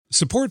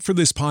Support for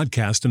this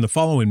podcast and the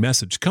following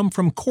message come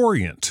from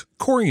Corient.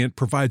 Corient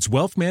provides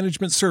wealth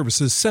management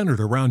services centered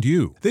around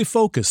you. They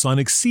focus on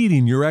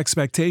exceeding your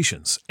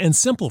expectations and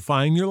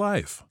simplifying your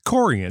life.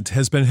 Corient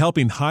has been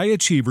helping high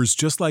achievers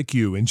just like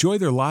you enjoy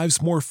their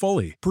lives more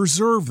fully,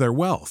 preserve their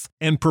wealth,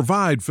 and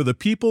provide for the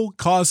people,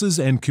 causes,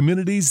 and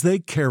communities they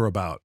care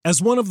about. As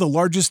one of the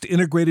largest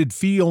integrated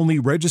fee-only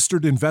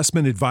registered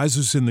investment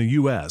advisors in the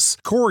U.S.,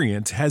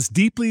 Corient has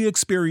deeply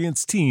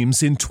experienced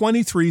teams in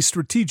 23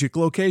 strategic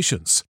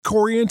locations.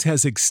 Corient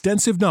has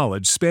extensive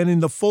knowledge spanning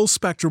the full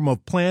spectrum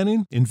of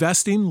planning,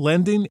 investing,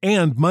 lending,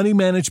 and money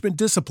management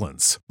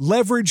disciplines.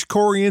 Leverage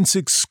Corient's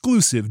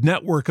exclusive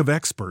network of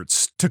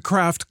experts to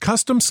craft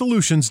custom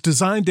solutions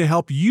designed to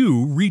help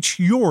you reach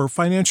your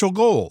financial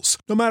goals,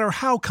 no matter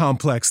how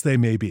complex they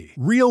may be.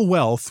 Real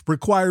wealth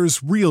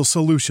requires real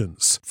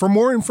solutions. For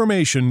more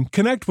information,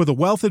 connect with a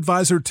wealth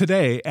advisor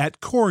today at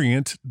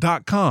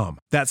Corient.com.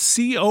 That's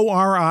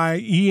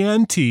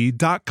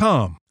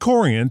Corient.com.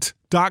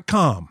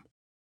 Corient.com.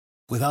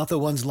 Without the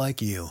ones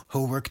like you,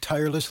 who work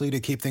tirelessly to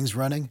keep things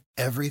running,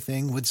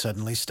 everything would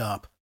suddenly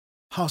stop.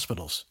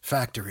 Hospitals,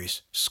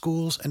 factories,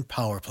 schools, and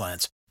power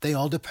plants, they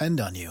all depend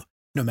on you.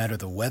 No matter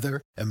the weather,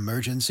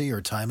 emergency,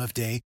 or time of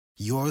day,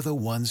 you're the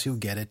ones who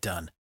get it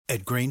done.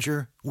 At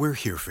Grainger, we're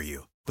here for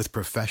you with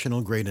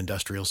professional-grade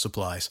industrial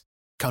supplies.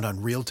 Count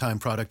on real-time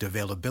product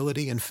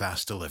availability and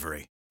fast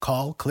delivery.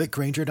 Call, click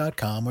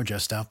Grainger.com, or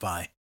just stop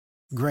by.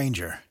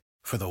 Grainger,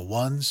 for the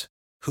ones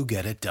who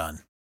get it done.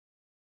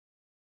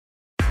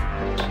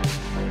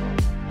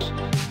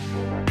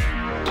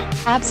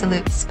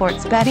 Absolute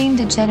sports betting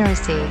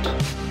degeneracy.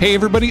 Hey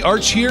everybody,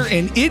 Arch here,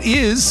 and it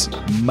is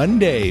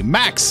Monday.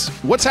 Max,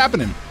 what's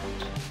happening?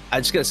 I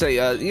just gotta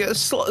say,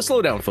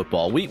 slow down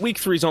football. Week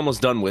 3's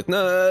almost done with.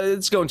 No,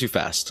 it's going too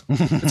fast.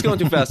 It's going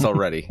too fast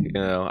already.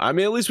 I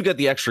mean, at least we got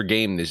the extra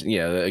game this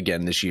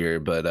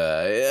year. But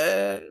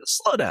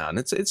slow down.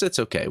 It's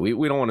okay.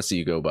 We don't want to see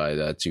you go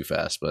by too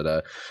fast.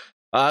 But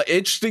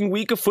interesting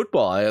week of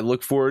football. I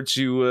look forward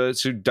to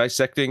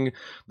dissecting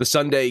the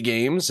Sunday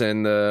games,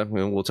 and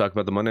we'll talk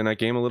about the Monday night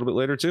game a little bit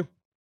later too.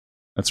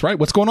 That's right.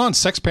 What's going on,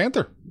 Sex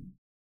Panther?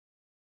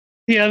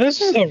 Yeah, this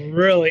is a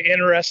really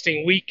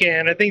interesting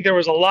weekend. I think there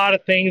was a lot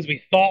of things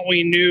we thought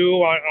we knew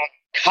on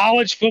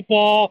college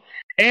football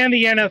and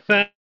the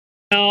NFL.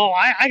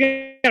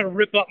 I got to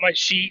rip up my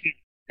sheet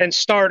and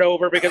start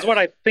over because what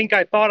I think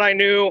I thought I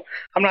knew,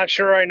 I'm not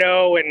sure I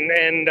know,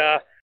 and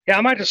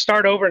I might just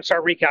start over and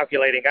start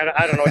recalculating.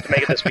 I don't know what to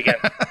make of this weekend.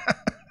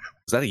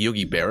 Is that a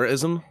Yogi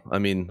Berra-ism? I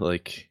mean,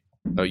 like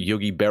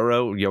Yogi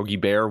Berra, Yogi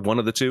Bear, one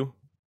of the two?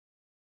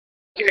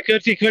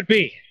 It could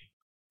be.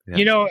 Yeah.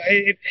 You know,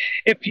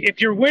 if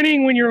you're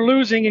winning when you're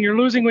losing and you're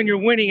losing when you're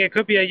winning, it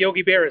could be a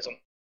Yogi Berra-ism.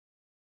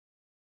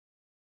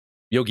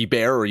 Yogi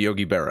Bear or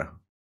Yogi Berra?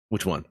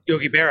 Which one?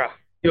 Yogi Berra.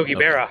 Yogi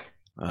Berra.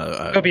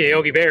 Could be a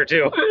Yogi Bear,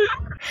 too.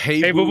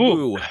 Hey,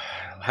 boo-boo.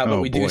 How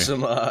about we do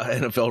some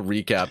NFL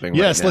recapping?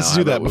 Yes, right now? Let's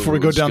do that before we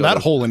go down that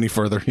hole any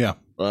further. Yeah.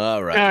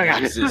 All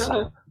right.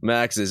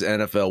 Max's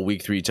NFL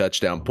Week 3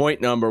 touchdown. Point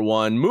number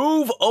 1,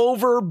 move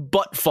over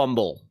butt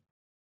fumble.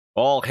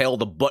 All hail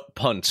the butt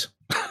punt.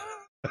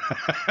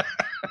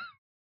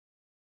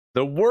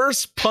 The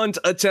worst punt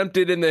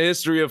attempted in the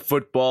history of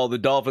football. The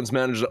Dolphins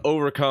managed to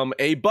overcome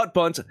a butt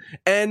punt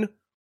and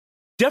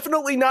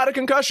definitely not a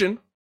concussion.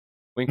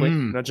 Wink,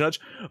 wink, nudge, nudge.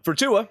 For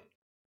Tua,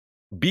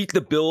 beat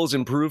the Bills,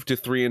 improved to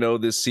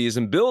 3-0 this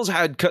season. Bills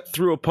had cut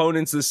through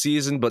opponents this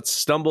season, but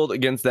stumbled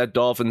against that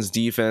Dolphins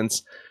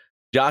defense.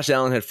 Josh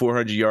Allen had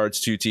 400 yards,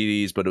 2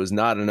 TDs, but it was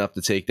not enough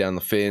to take down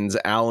the Finns.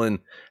 Allen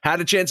had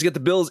a chance to get the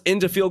Bills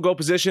into field goal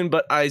position,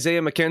 but Isaiah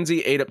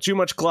McKenzie ate up too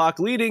much clock,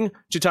 leading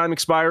to time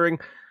expiring.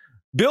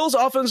 Bills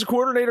offensive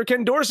coordinator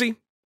Ken Dorsey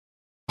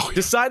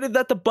decided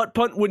that the butt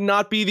punt would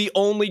not be the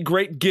only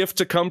great gift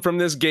to come from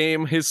this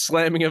game. His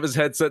slamming of his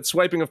headset,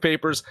 swiping of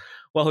papers,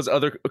 while his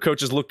other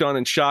coaches looked on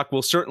in shock,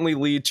 will certainly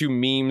lead to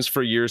memes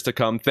for years to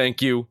come.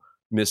 Thank you,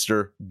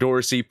 Mr.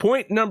 Dorsey.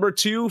 Point number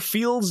 2,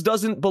 Fields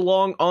doesn't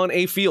belong on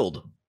a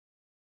field.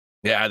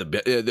 Yeah,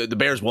 the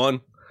Bears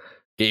won.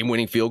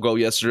 Game-winning field goal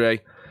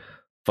yesterday.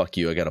 Fuck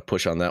you, I got to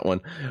push on that one.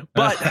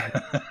 But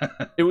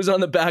it was on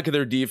the back of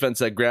their defense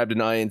that grabbed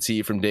an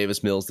INT from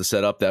Davis Mills to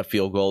set up that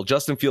field goal.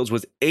 Justin Fields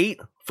was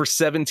 8 for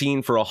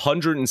 17 for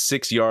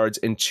 106 yards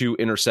and 2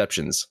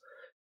 interceptions.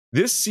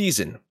 This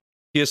season,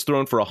 he has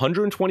thrown for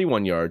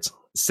 121 yards,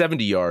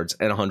 70 yards,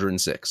 and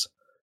 106.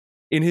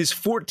 In his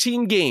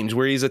 14 games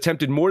where he's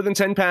attempted more than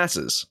 10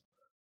 passes,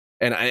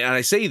 and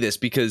I say this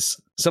because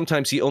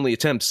sometimes he only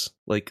attempts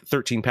like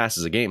 13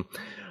 passes a game,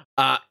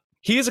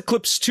 he has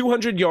eclipsed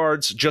 200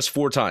 yards just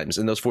 4 times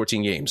in those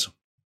 14 games.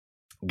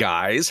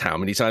 Guys, how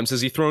many times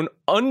has he thrown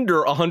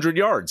under 100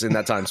 yards in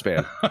that time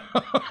span?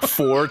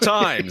 4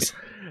 times.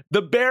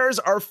 The Bears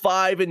are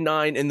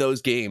 5-9 in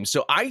those games.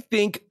 So I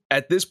think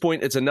at this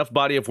point, it's enough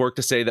body of work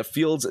to say that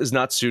Fields is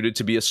not suited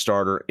to be a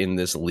starter in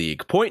this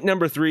league. Point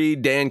number 3,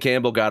 Dan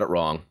Campbell got it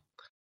wrong.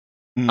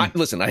 I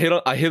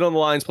hit on the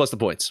lines plus the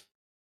points.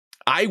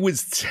 I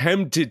was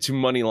tempted to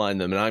money line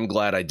them, and I'm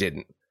glad I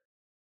didn't.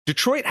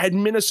 Detroit had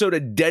Minnesota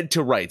dead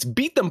to rights,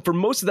 beat them for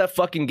most of that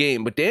fucking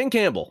game, but Dan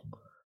Campbell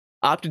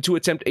opted to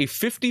attempt a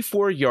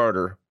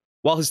 54-yarder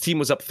while his team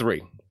was up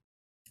 3.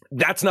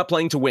 That's not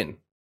playing to win.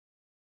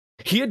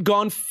 He had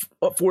gone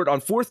for it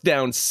on 4th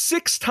down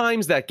 6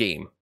 times that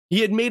game. He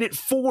had made it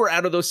 4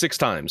 out of those 6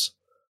 times.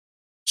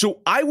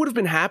 So I would have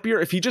been happier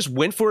if he just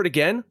went for it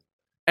again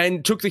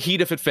and took the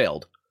heat if it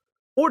failed.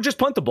 Or just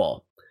punt the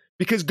ball.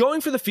 Because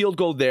going for the field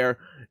goal there,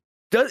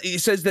 he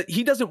says that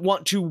he doesn't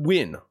want to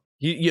win.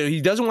 He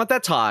doesn't want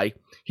that tie.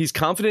 He's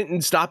confident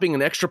in stopping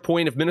an extra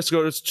point if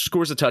Minnesota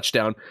scores a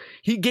touchdown.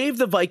 He gave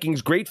the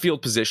Vikings great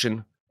field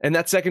position, and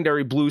that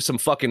secondary blew some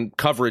fucking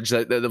coverage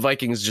that the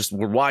Vikings just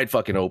were wide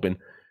fucking open.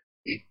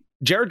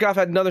 Jared Goff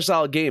had another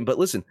solid game, but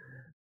listen,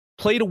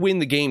 play to win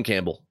the game,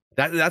 Campbell.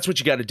 That's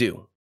what you got to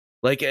do.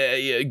 Like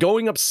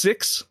going up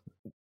 6,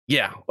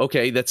 yeah,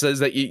 okay, that says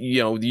that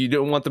you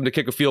don't want them to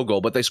kick a field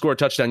goal, but they score a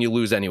touchdown, you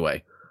lose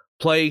anyway.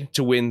 Play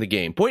to win the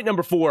game. Point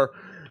number 4.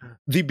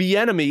 The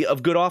enemy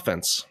of good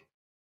offense.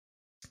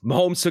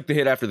 Mahomes took the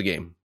hit after the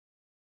game.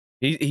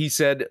 He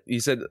said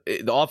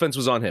the offense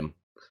was on him.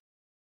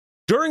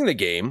 During the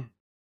game,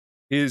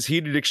 his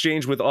heated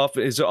exchange with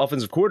his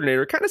offensive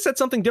coordinator kind of said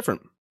something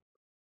different.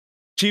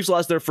 Chiefs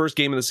lost their first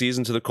game of the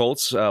season to the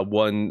Colts.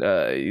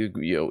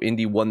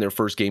 Indy won their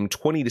first game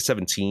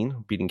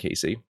 20-17, beating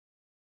KC.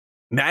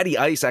 Matty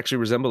Ice actually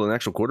resembled an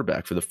actual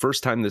quarterback for the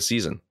first time this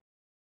season.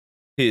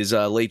 His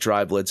late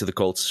drive led to the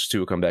Colts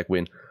to a comeback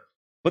win.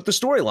 But the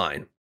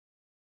storyline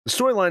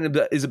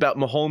is about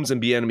Mahomes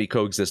and Bieniemy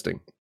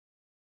coexisting.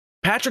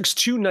 Patrick's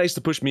too nice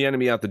to push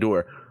Bieniemy out the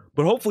door,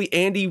 but hopefully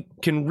Andy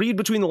can read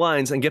between the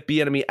lines and get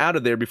Bieniemy out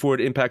of there before it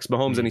impacts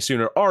Mahomes any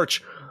sooner.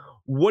 Arch,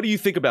 what do you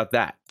think about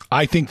that?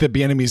 I think that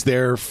Bieniemy's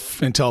there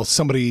until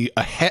somebody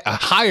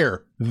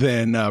higher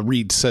than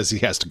Reed says he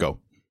has to go.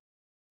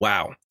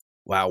 Wow.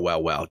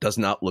 Does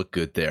not look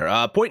good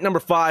there. Point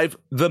number 5,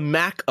 the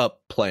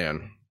Mac-up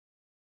plan.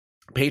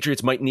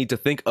 Patriots might need to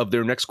think of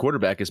their next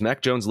quarterback as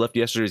Mac Jones left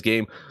yesterday's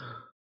game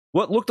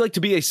what looked like to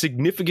be a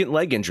significant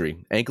leg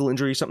injury, ankle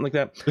injury, something like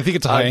that. I think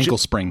it's a high ankle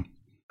sprain.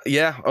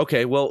 Yeah,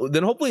 okay, well,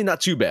 then hopefully not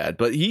too bad,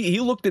 but he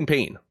looked in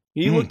pain.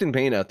 He looked in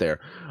pain out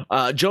there.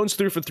 Jones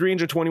threw for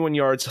 321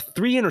 yards,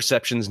 3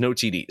 interceptions, no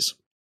TDs.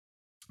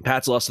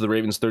 Pats lost to the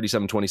Ravens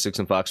 37-26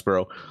 in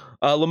Foxborough.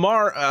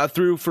 Lamar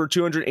threw for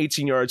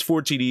 218 yards,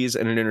 4 TDs,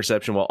 and an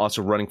interception while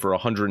also running for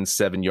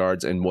 107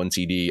 yards and 1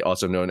 TD,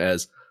 also known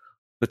as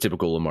the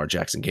typical Lamar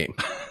Jackson game.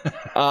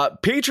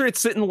 Patriots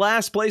sit in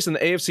last place in the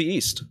AFC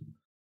East.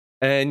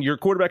 And your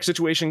quarterback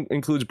situation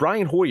includes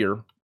Brian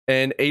Hoyer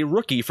and a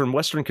rookie from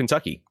Western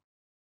Kentucky.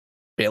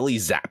 Bailey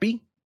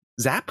Zappi?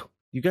 Zapp?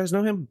 You guys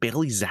know him?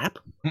 Bailey Zapp?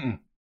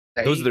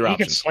 Those are their options.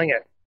 He can sling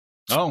it.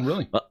 Oh,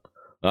 really?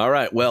 All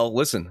right. Well,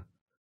 listen.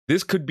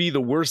 This could be the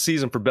worst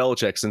season for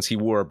Belichick since he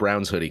wore a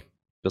Browns hoodie.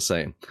 Just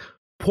saying.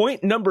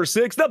 Point number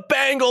 6. The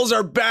Bengals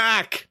are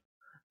back.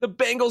 The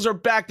Bengals are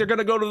back. They're going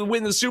to go to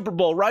win the Super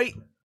Bowl, right?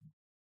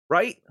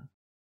 Right?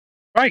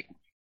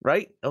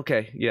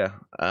 Okay, yeah.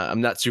 I'm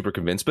not super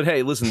convinced. But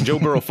hey, listen, Joe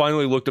Burrow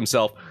finally looked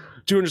himself.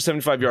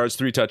 275 yards,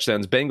 3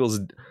 touchdowns.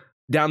 Bengals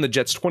down the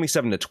Jets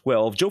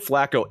 27-12. Joe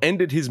Flacco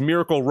ended his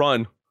miracle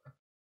run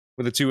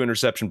with a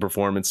 2-interception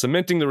performance,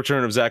 cementing the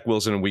return of Zach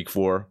Wilson in week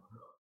 4.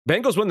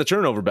 Bengals won the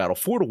turnover battle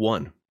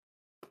 4-1.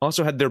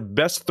 Also had their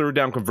best third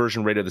down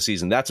conversion rate of the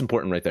season. That's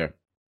important right there.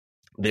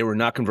 They were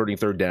not converting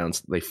third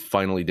downs. They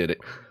finally did it.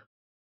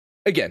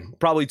 Again,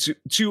 probably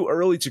too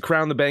early to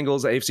crown the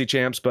Bengals AFC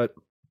champs, but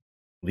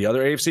the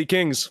other AFC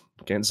Kings,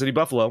 Kansas City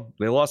Buffalo,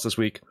 they lost this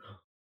week.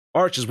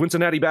 Arch, is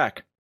Cincinnati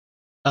back?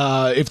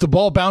 If the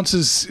ball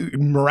bounces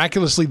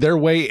miraculously their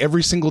way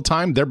every single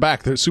time, they're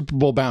back. They're Super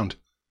Bowl bound.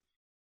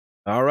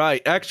 All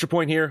right, extra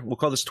point here. We'll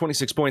call this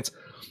 26 points.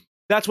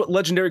 That's what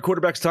legendary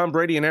quarterbacks Tom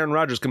Brady and Aaron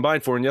Rodgers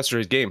combined for in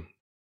yesterday's game.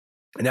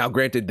 Now,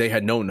 granted, they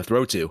had no one to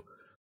throw to.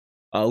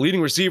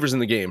 Leading receivers in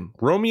the game,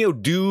 Romeo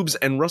Doubs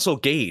and Russell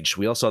Gage.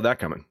 We all saw that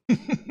coming.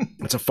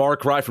 It's a far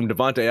cry from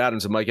Devontae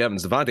Adams and Mike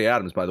Evans. Devontae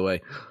Adams, by the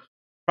way,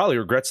 probably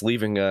regrets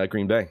leaving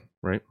Green Bay,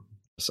 right?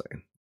 Just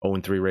saying.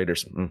 0-3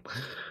 Raiders.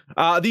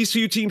 These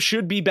two teams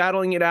should be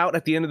battling it out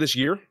at the end of this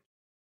year,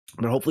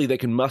 but hopefully they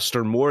can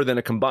muster more than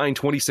a combined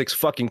 26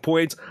 fucking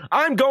points.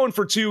 I'm going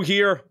for 2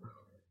 here.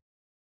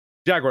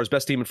 Jaguars,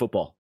 best team in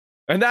football.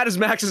 And that is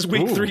Max's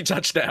week 3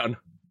 touchdown.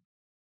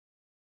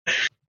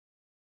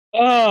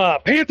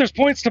 Panthers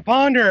points to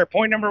ponder.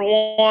 Point number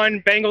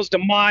 1, Bengals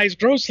demise,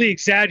 grossly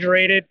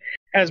exaggerated.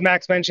 As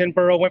Max mentioned,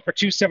 Burrow went for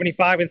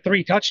 275 and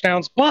 3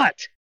 touchdowns.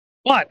 But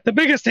the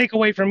biggest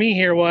takeaway for me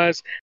here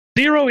was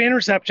 0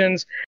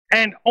 interceptions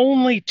and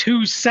only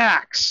 2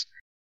 sacks.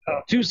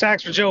 2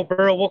 sacks for Joe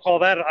Burrow. We'll call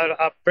that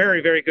a very,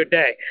 very good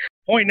day.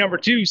 Point number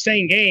 2,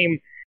 same game.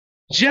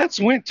 Jets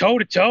went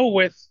toe-to-toe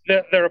with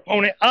their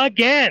opponent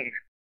again,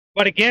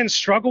 but again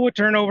struggle with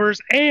turnovers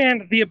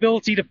and the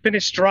ability to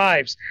finish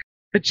drives.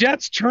 The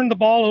Jets turned the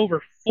ball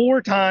over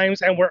 4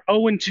 times and were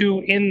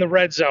 0-2 in the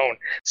red zone,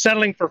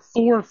 settling for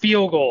 4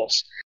 field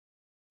goals.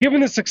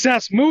 Given the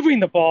success moving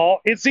the ball,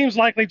 it seems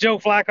likely Joe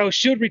Flacco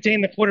should retain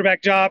the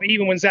quarterback job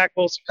even when Zach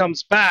Wilson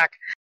comes back.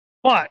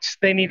 but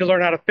they need to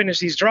learn how to finish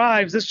these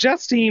drives. This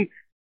Jets team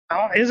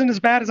isn't as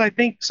bad as I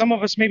think some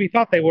of us maybe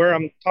thought they were.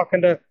 I'm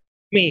talking to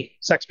me,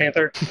 Sex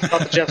Panther.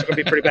 Thought the Jets were going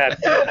to be pretty bad.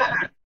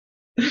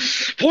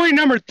 Point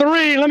number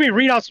 3, let me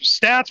read out some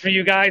stats for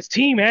you guys.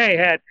 Team A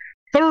had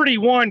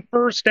 31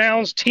 first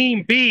downs.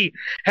 Team B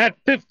had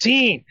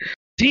 15.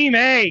 Team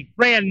A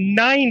ran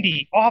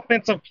 90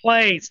 offensive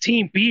plays.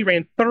 Team B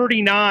ran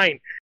 39.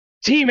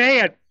 Team A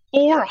had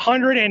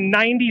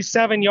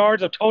 497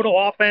 yards of total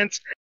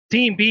offense.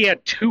 Team B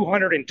had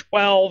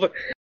 212.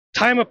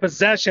 Time of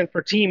possession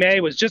for Team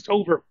A was just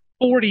over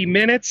 40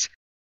 minutes.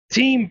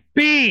 Team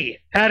B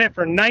had it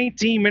for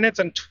 19 minutes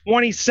and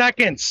 20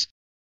 seconds.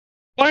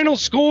 Final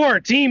score,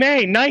 Team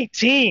A,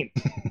 19.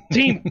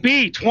 Team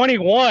B,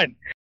 21.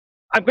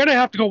 I'm going to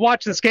have to go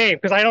watch this game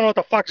because I don't know what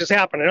the fuck just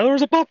happened. I know there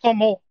was a butt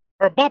fumble,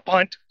 or a butt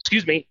punt.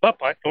 Excuse me, butt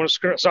punt. Don't want to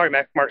screw. Sorry,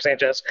 Mark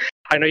Sanchez.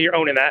 I know you're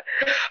owning that.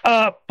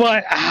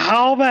 But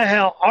how the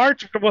hell,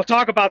 Arch, we'll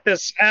talk about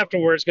this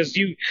afterwards because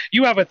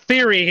you have a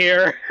theory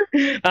here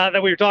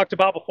that we talked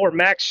about before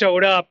Max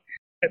showed up.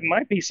 It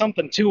might be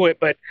something to it,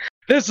 but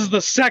this is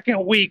the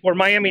second week where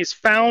Miami's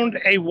found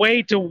a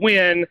way to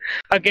win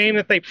a game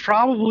that they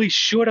probably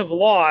should have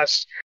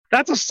lost.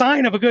 That's a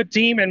sign of a good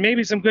team and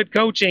maybe some good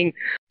coaching.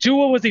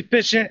 Tua was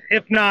efficient,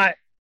 if not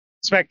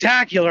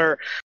spectacular,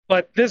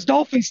 but this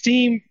Dolphins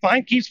team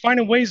keeps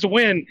finding ways to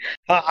win.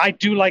 I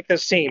do like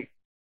this team.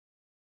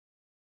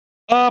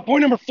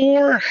 Point number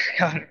 4,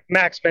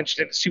 Max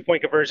mentioned it, it's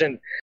 2-point conversion.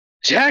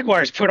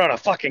 Jaguars put on a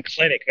fucking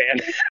clinic,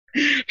 man.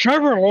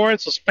 Trevor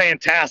Lawrence was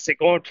fantastic,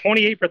 going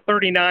 28 for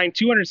 39,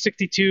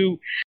 262,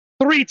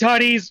 3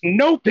 tutties,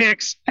 no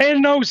picks,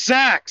 and no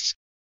sacks.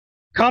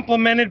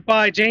 Complemented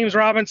by James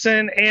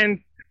Robinson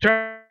and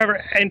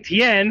Trevor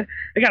Etienne.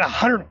 They got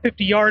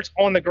 150 yards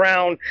on the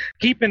ground,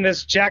 keeping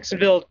this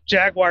Jacksonville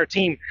Jaguar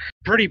team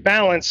pretty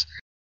balanced,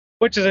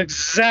 which is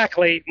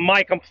exactly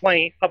my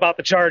complaint about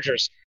the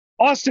Chargers.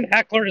 Austin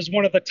Eckler is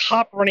one of the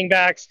top running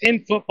backs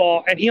in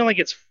football, and he only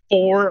gets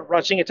 4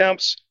 rushing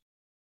attempts.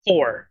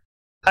 4.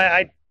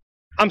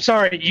 I'm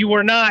sorry, you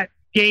were not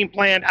game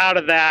planned out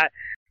of that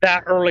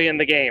early in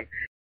the game.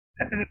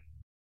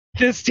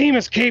 This team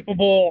is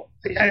capable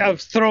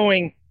of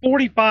throwing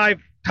 45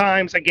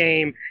 times a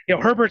game. You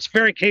know, Herbert's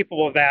very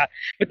capable of that,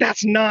 but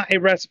that's not a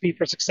recipe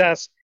for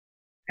success.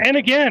 And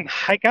again,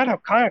 I got to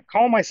kind of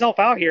call myself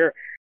out here.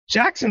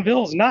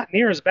 Jacksonville is not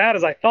near as bad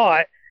as I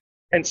thought.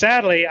 And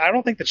sadly, I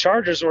don't think the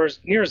Chargers were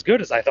near as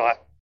good as I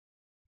thought.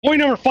 Point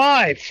number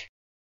 5.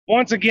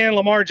 Once again,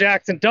 Lamar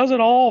Jackson does it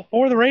all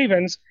for the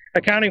Ravens,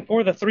 accounting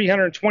for the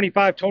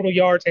 325 total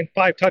yards and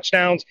 5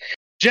 touchdowns.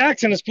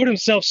 Jackson has put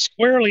himself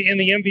squarely in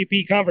the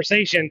MVP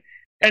conversation,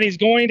 and he's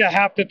going to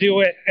have to do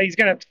it. He's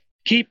going to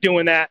keep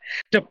doing that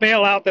to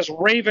bail out this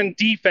Raven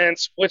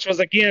defense, which was,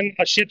 again,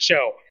 a shit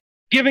show.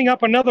 Giving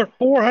up another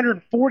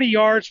 440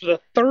 yards for the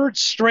 3rd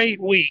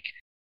straight week.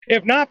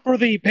 If not for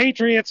the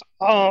Patriots'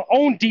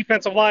 own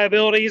defensive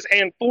liabilities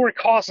and 4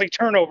 costly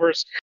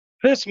turnovers,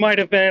 this might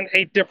have been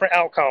a different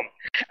outcome.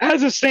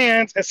 As it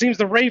stands, it seems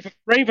the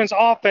Ravens'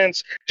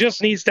 offense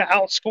just needs to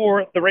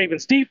outscore the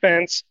Ravens'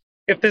 defense.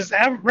 If this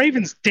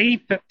Ravens'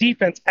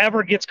 defense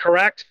ever gets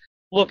correct,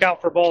 look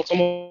out for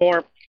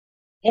Baltimore.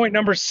 Point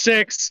number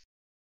 6,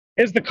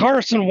 is the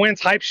Carson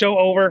Wentz hype show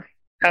over?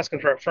 Asking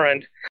for a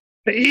friend.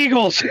 The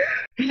Eagles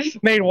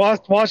made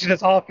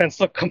Washington's offense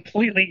look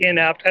completely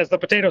inept as the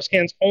Potato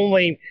Skins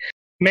only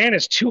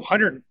managed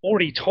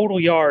 240 total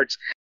yards.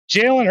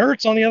 Jalen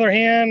Hurts, on the other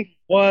hand,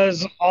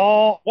 wasn't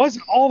all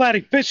that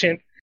efficient,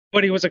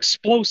 but he was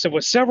explosive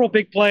with several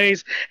big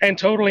plays and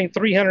totaling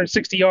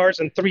 360 yards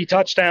and 3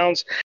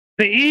 touchdowns.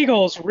 The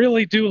Eagles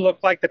really do look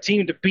like the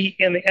team to beat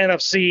in the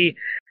NFC,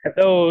 and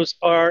those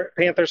are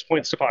Panthers'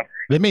 points to ponder.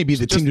 They may be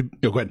the team to...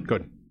 Go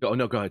ahead. Oh,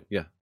 no, go ahead.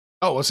 Yeah.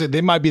 Oh, I'll say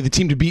they might be the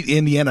team to beat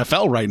in the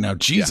NFL right now.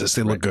 Jesus,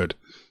 they look good.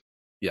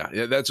 Yeah,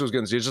 that's what I was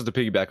going to say. Just to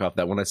piggyback off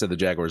that, when I said the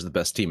Jaguars are the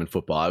best team in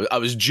football, I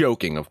was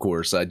joking, of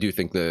course. I do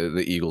think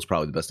the Eagles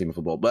probably the best team in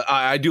football, but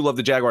I do love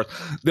the Jaguars.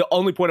 The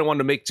only point I wanted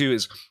to make, too,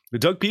 is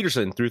Doug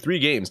Peterson, through 3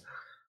 games,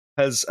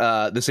 has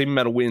the same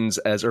amount of wins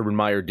as Urban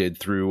Meyer did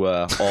through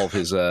all of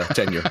his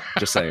tenure.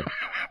 Just saying.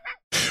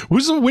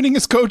 Who's the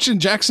winningest coach in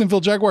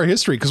Jacksonville Jaguar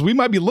history? Because we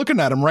might be looking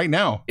at him right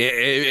now.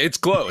 It's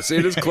close.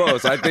 It is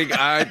close. I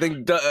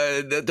think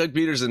Doug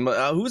Peterson.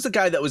 Who was the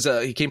guy that was?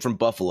 He came from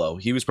Buffalo.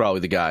 He was probably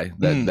the guy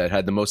that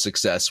had the most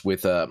success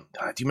with. Do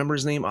you remember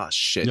his name? Oh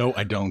shit. No,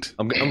 I don't.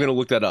 I'm gonna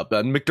look that up.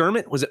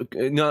 McDermott was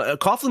it? No,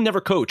 Coughlin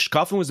never coached.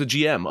 Coughlin was the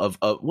GM of.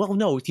 Well,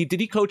 no, did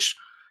he coach?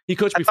 He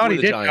coached before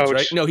the Giants,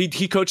 right? No,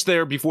 he coached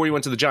there before he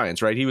went to the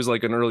Giants, right? He was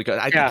like an early coach.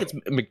 I think it's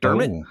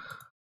McDermott. Oh.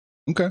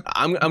 Okay,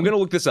 I'm gonna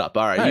look this up.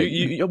 All right,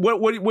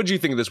 what do you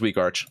think of this week,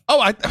 Arch?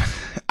 Oh,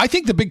 I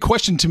think the big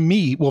question to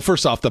me, well,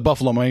 first off, the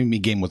Buffalo Miami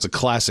game was a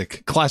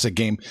classic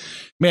game.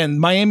 Man,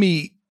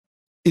 Miami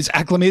is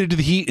acclimated to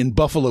the heat, and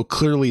Buffalo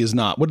clearly is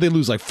not. What did they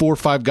lose? Like 4 or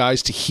 5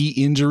 guys to heat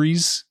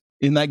injuries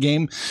in that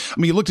game. I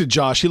mean, you looked at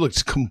Josh; he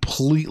looked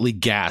completely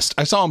gassed.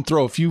 I saw him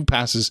throw a few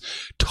passes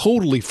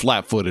totally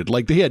flat-footed,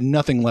 like they had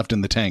nothing left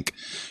in the tank.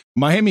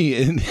 Miami,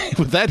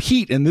 with that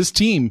heat and this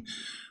team,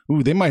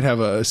 ooh, they might have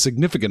a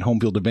significant home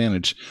field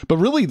advantage. But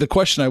really, the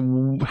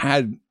question I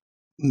had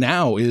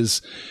now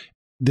is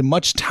the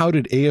much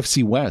touted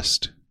AFC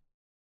West,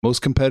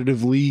 most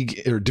competitive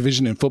league or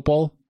division in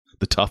football,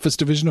 the toughest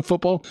division of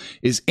football.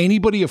 Is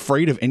anybody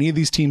afraid of any of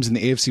these teams in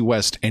the AFC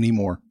West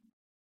anymore?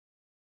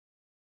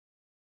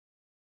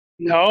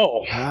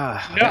 No.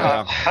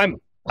 Yeah.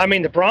 I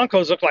mean, the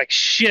Broncos look like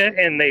shit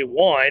and they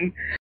won.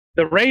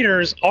 The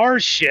Raiders are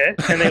shit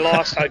and they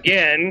lost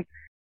again.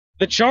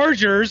 The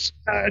Chargers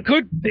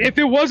could, if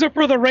it wasn't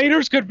for the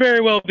Raiders, could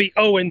very well be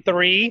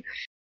 0-3.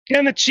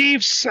 And the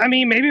Chiefs, I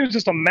mean, maybe it was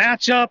just a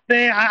matchup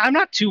thing. I'm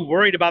not too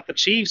worried about the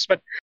Chiefs,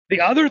 but the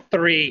other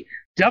three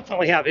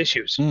definitely have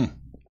issues.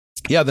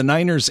 Yeah, the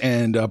Niners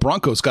and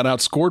Broncos got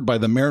outscored by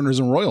the Mariners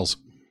and Royals.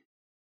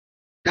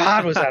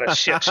 God, was that a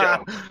shit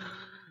show.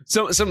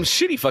 So some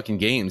shitty fucking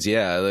games,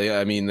 yeah.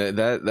 I mean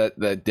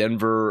that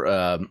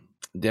Denver,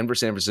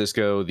 San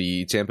Francisco,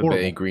 the Tampa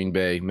Bay, Green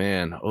Bay,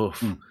 man.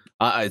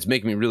 It's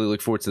making me really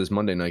look forward to this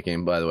Monday night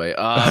game. By the way,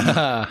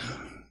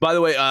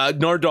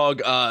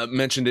 Nardog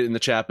mentioned it in the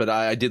chat, but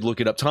I did look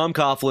it up. Tom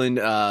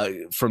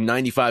Coughlin, from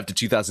 95 to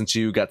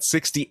 2002, got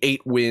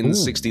 68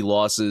 wins, 60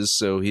 losses.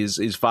 So his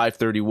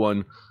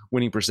 531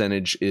 winning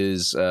percentage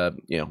is,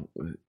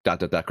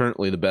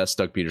 currently the best.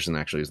 Doug Peterson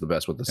actually is the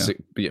best with the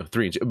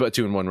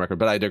 2-1 record,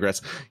 but I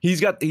digress.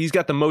 He's got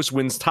the most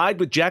wins,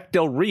 tied with Jack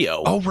Del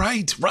Rio. Oh,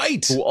 right.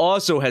 Who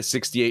also has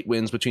 68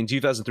 wins between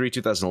 2003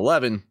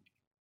 2011.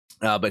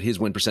 But his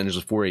win percentage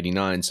was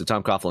 489. So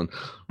Tom Coughlin,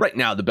 right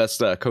now, the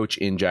best coach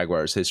in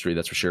Jaguars history,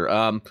 that's for sure.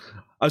 I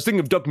was thinking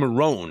of Doug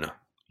Marrone.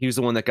 He was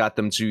the one that got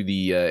them to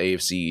the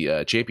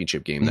AFC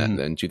Championship game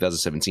in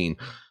 2017.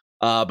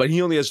 But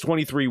he only has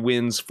 23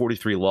 wins,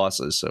 43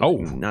 losses. So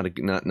not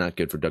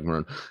good for Doug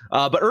Marrone.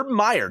 But Urban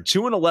Meyer,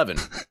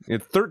 2-11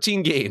 in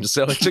 13 games.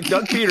 So it took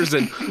Doug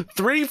Peterson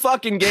 3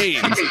 fucking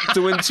games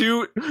to win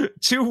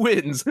two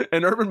wins,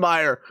 and Urban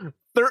Meyer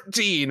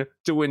 13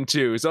 to win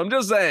 2. So I'm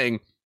just saying,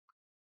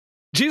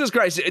 Jesus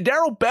Christ,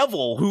 Darrell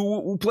Bevell,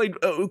 who played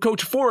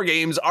coach 4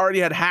 games, already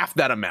had half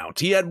that amount.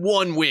 He had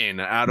 1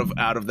 win out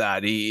of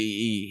that.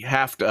 He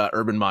halved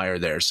Urban Meyer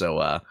there.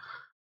 So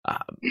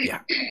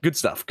good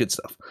stuff.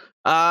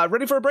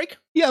 Ready for a break?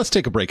 Yeah, let's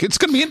take a break. It's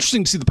going to be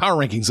interesting to see the power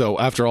rankings though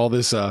after all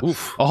this.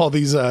 All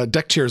these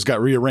deck chairs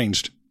got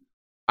rearranged.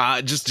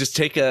 Just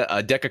take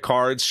a deck of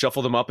cards,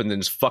 shuffle them up, and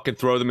then just fucking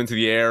throw them into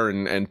the air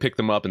and pick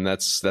them up, and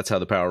that's how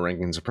the power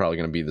rankings are probably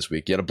going to be this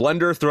week. You had a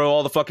blender, throw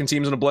all the fucking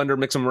teams in a blender,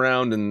 mix them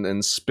around,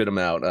 and spit them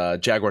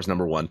out. Jaguars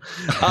number 1.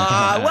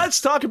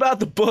 Let's talk about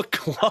the book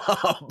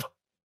club.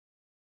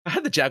 I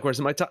had the Jaguars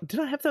in my top. Did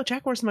I have the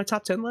Jaguars in my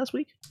top 10 last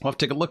week? I'll have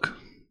to take a look.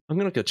 I'm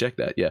going to go check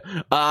that, yeah.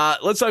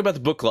 Let's talk about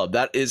the book club.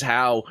 That is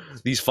how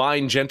these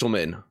fine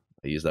gentlemen,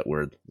 I use that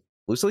word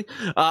loosely,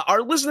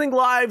 are listening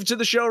live to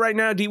the show right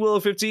now. D Willow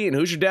 15,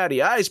 Who's Your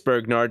Daddy,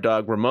 Iceberg,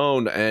 Nardog,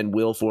 Ramon, and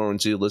Will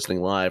 412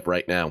 listening live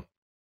right now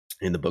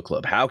in the book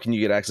club. How can you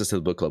get access to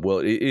the book club? Well,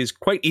 it is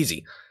quite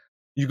easy.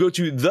 You go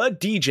to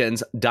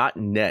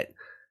thedgens.net.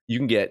 You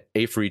can get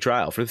a free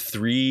trial for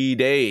 3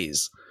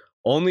 days.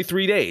 Only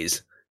 3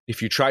 days.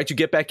 If you try to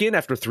get back in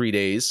after 3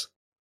 days,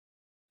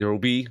 there will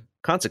be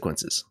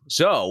consequences.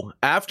 So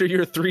after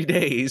your 3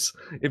 days,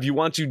 if you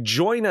want to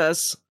join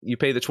us, you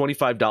pay the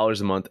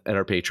 $25 a month at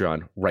our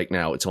Patreon. Right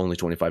now, it's only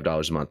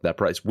 $25 a month. That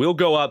price will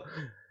go up.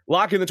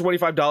 Lock in the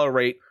 $25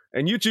 rate,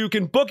 and you too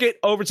can book it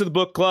over to the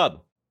book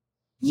club.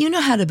 You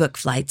know how to book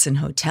flights and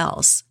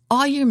hotels.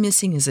 All you're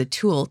missing is a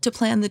tool to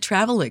plan the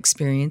travel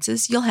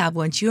experiences you'll have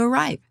once you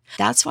arrive.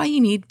 That's why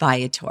you need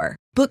Viator.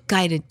 Book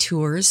guided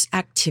tours,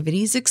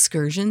 activities,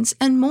 excursions,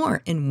 and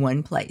more in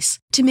one place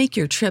to make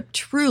your trip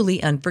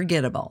truly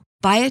unforgettable.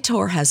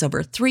 Viator has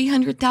over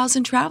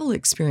 300,000 travel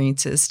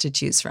experiences to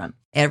choose from.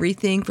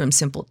 Everything from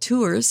simple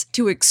tours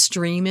to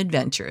extreme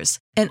adventures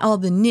and all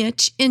the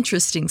niche,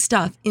 interesting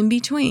stuff in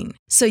between.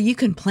 So you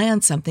can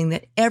plan something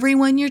that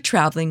everyone you're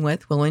traveling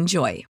with will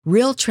enjoy.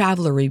 Real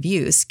traveler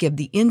reviews give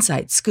the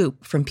inside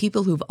scoop from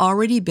people who've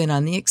already been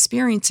on the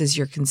experiences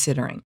you're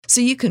considering. So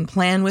you can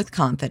plan with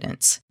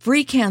confidence.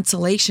 Free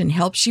cancellation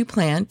helps you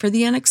plan for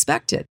the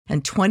unexpected.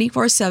 And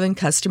 24/7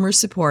 customer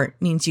support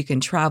means you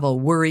can travel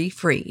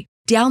worry-free.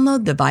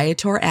 Download the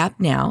Viator app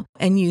now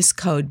and use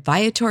code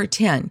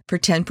Viator10 for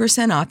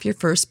 10% off your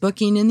first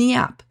booking in the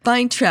app.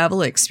 Find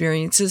travel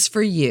experiences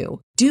for you.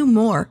 Do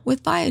more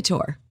with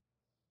Viator.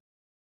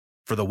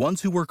 For the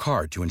ones who work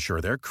hard to ensure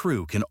their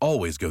crew can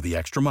always go the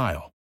extra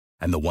mile,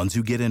 and the ones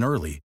who get in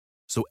early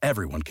so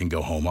everyone can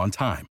go home on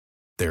time,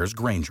 there's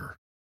Grainger,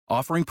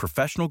 offering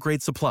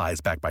professional-grade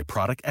supplies backed by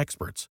product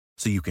experts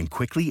so you can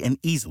quickly and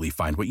easily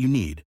find what you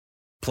need.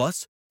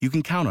 Plus, you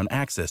can count on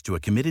access to a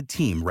committed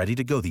team ready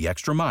to go the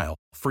extra mile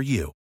for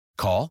you.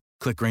 Call,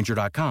 click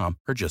Grainger.com,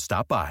 or just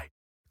stop by.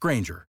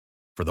 Grainger,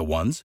 for the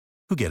ones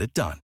who get it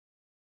done.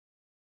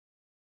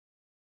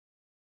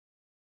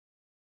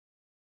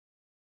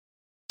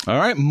 All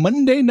right,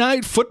 Monday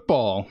Night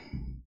Football.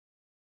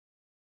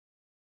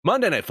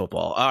 Monday Night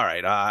Football. All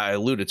right, I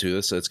alluded to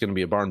this, so it's going to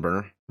be a barn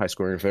burner,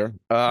 high-scoring affair.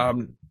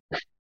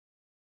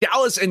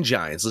 Dallas and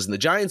Giants. Listen, the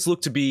Giants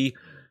look to be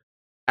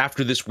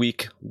after this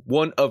week,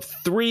 one of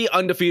 3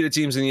 undefeated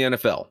teams in the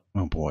NFL.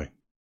 Oh, boy.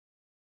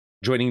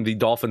 Joining the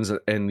Dolphins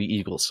and the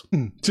Eagles.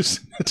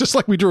 Just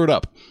like we drew it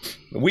up.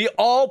 We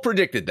all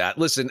predicted that.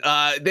 Listen,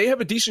 they have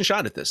a decent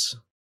shot at this.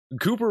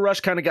 Cooper Rush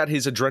kind of got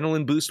his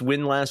adrenaline boost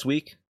win last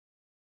week.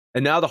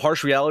 And now the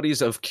harsh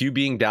realities of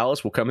QBing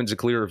Dallas will come into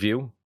clearer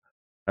view.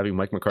 Having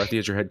Mike McCarthy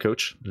as your head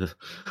coach.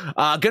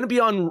 Going to be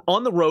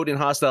on the road in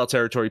hostile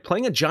territory,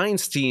 playing a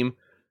Giants team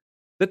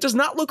that does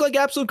not look like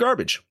absolute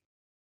garbage.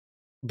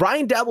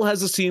 Brian Daboll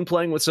has this team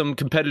playing with some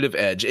competitive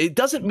edge. It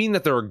doesn't mean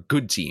that they're a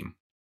good team.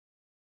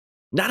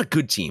 Not a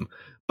good team,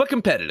 but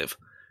competitive.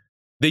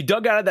 They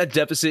dug out of that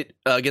deficit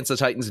against the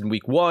Titans in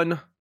week 1.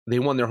 They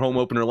won their home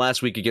opener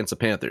last week against the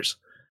Panthers.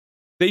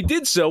 They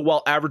did so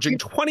while averaging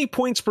 20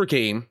 points per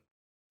game,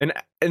 and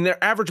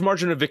their average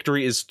margin of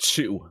victory is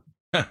 2.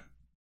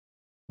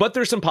 But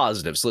there's some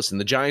positives. Listen,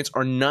 the Giants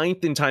are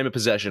 9th in time of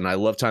possession. I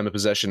love time of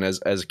possession as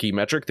a key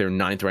metric. They're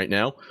 9th right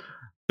now.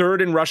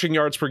 3rd in rushing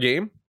yards per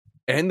game.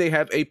 And they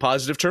have a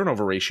positive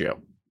turnover ratio.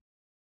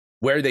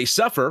 Where they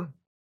suffer,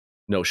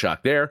 no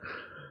shock there,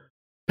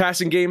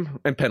 passing game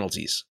and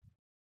penalties.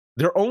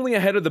 They're only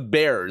ahead of the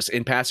Bears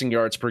in passing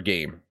yards per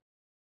game.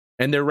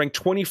 And they're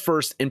ranked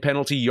 21st in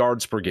penalty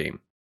yards per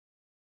game.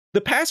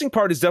 The passing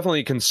part is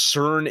definitely a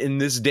concern in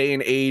this day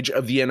and age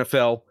of the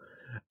NFL.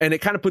 And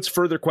it kind of puts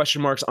further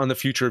question marks on the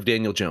future of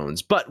Daniel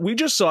Jones. But we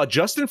just saw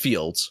Justin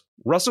Fields,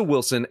 Russell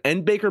Wilson,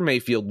 and Baker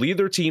Mayfield lead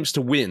their teams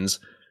to wins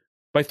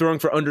by throwing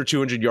for under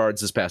 200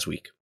 yards this past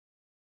week.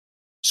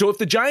 So if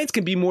the Giants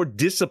can be more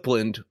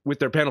disciplined with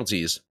their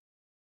penalties,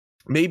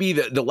 maybe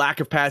the lack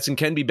of passing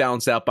can be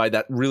balanced out by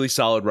that really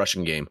solid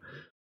rushing game.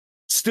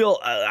 Still,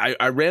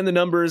 I ran the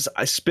numbers.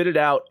 I spit it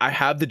out. I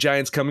have the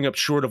Giants coming up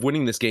short of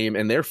winning this game,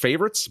 and they're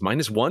favorites.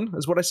 -1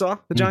 is what I saw,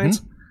 the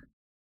Giants.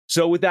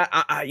 So with that,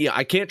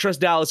 I can't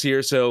trust Dallas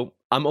here, so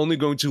I'm only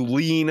going to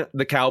lean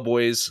the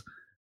Cowboys.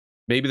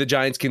 Maybe the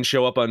Giants can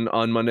show up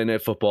on Monday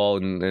Night Football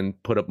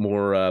and put up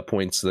more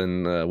points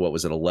than,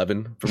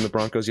 11 from the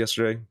Broncos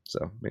yesterday?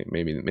 So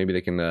maybe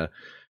they can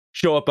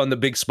show up on the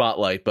big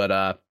spotlight. But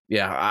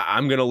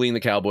I'm going to lean the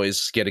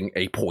Cowboys getting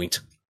a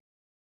point.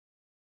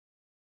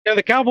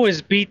 The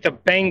Cowboys beat the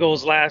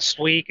Bengals last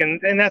week,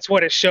 and that's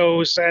what it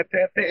shows at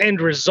the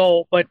end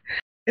result. But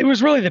it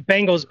was really the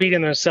Bengals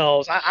beating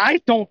themselves. I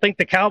don't think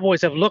the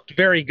Cowboys have looked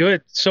very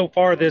good so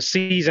far this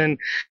season.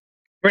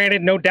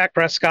 Granted, no Dak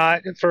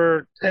Prescott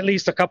for at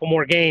least a couple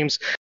more games.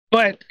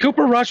 But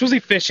Cooper Rush was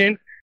efficient,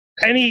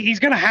 and he's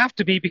going to have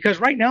to be because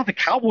right now the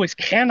Cowboys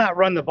cannot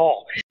run the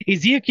ball.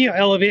 Ezekiel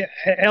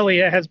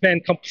Elliott has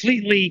been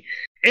completely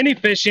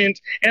inefficient,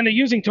 and they're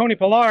using Tony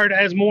Pollard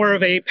as more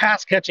of a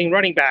pass-catching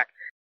running back.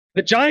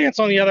 The Giants,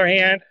 on the other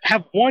hand,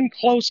 have won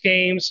close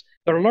games.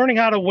 They're learning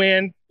how to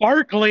win.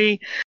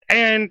 Barkley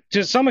and,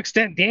 to some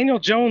extent, Daniel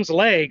Jones'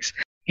 legs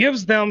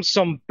gives them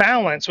some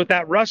balance with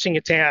that rushing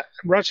attack.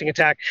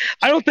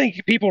 I don't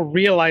think people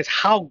realize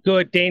how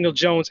good Daniel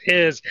Jones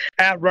is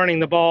at running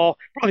the ball.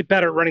 Probably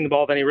better at running the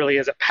ball than he really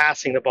is at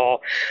passing the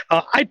ball.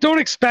 I don't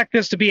expect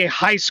this to be a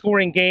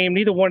high-scoring game.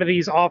 Neither one of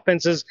these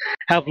offenses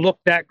have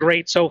looked that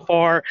great so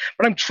far.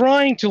 But I'm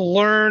trying to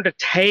learn to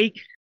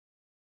take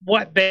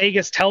what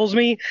Vegas tells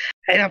me,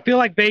 and I feel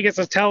like Vegas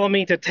is telling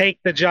me to take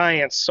the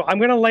Giants. So I'm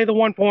going to lay the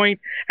 1 point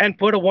and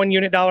put a $1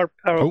 unit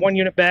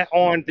bet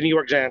on the New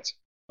York Giants.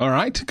 All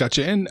right,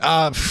 gotcha. And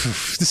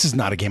this is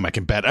not a game I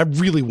can bet. I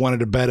really wanted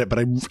to bet it, but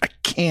I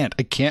can't.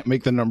 I can't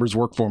make the numbers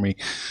work for me.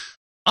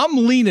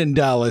 I'm leaning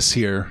Dallas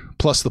here,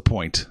 plus the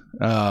point.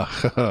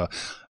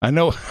 I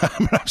know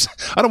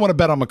I don't want to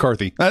bet on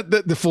McCarthy.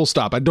 The full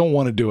stop. I don't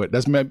want to do it.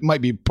 That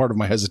might be part of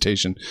my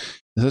hesitation.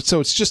 So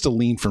it's just a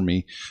lean for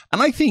me.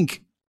 And I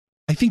think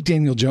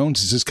Daniel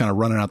Jones is just kind of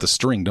running out the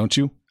string, don't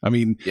you? I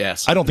mean,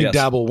 yes. I don't think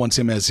Daboll wants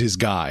him as his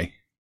guy.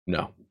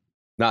 No.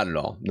 Not at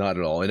all. Not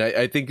at all. And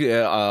I think,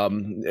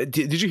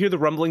 did you hear the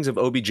rumblings of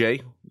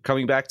OBJ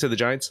coming back to the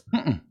Giants?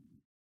 Mm-mm.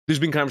 There's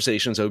been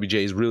conversations. OBJ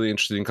is really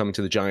interested in coming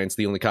to the Giants.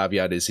 The only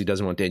caveat is he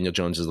doesn't want Daniel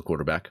Jones as the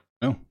quarterback.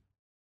 Oh.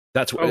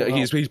 That's what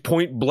he's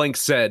point blank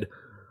said.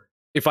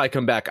 If I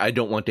come back, I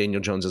don't want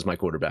Daniel Jones as my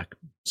quarterback.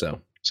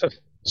 So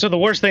the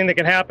worst thing that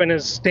can happen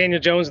is Daniel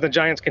Jones and the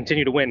Giants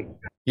continue to win.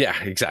 Yeah,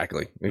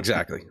 exactly.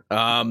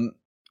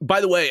 By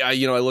the way, I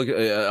look at,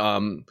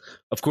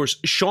 of course,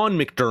 Sean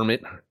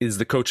McDermott is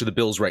the coach of the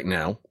Bills right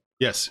now.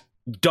 Yes.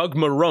 Doug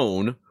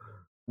Marrone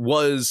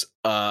was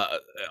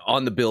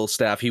on the Bills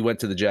staff. He went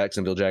to the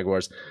Jacksonville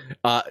Jaguars.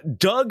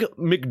 Doug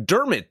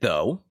McDermott,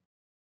 though,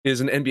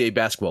 is an NBA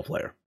basketball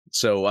player.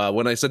 So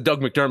when I said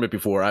Doug McDermott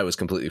before, I was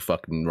completely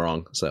fucking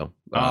wrong. So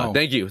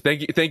thank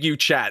you,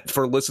 chat,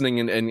 for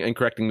listening and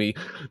correcting me.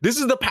 This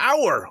is the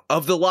power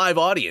of the live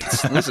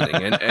audience listening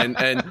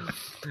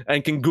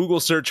and can Google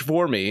search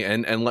for me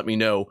and let me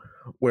know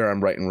where I'm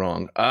right and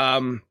wrong.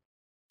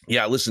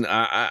 Yeah, listen,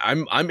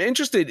 I'm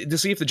interested to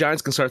see if the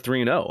Giants can start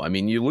 3-0. I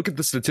mean, you look at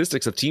the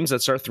statistics of teams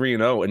that start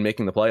 3-0 and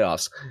making the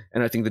playoffs,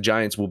 and I think the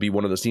Giants will be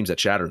one of those teams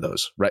that shatter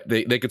those. Right?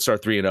 They could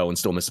start 3-0 and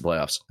still miss the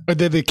playoffs. Are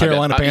they the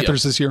Carolina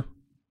Panthers this year?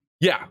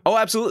 Yeah. Oh,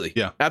 absolutely.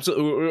 Yeah.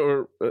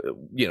 Absolutely.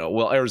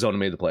 Well, Arizona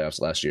made the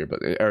playoffs last year, but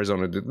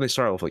Arizona, didn't they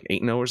start off like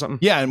 8-0 or something?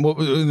 Yeah, and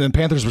then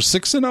Panthers were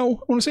 6-0. I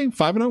want to say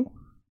 5-0.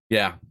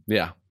 Yeah.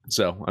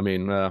 So, I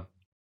mean, I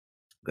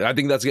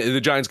think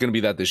the Giants going to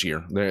be that this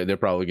year. They're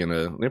probably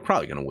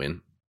gonna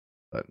win.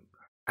 But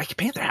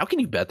Panther, how can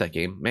you bet that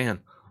game,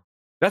 man?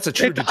 That's a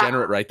true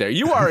degenerate right there.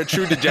 You are a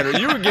true degenerate.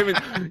 You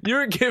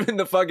were giving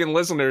the fucking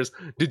listeners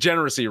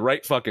degeneracy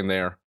right fucking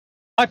there.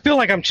 I feel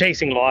like I'm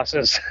chasing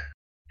losses.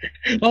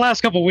 The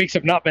last couple of weeks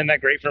have not been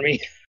that great for me.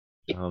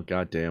 Oh,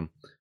 goddamn.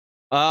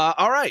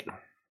 All right.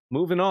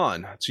 Moving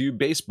on to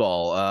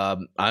baseball.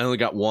 I only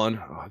got one.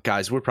 Oh,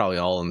 guys, we're probably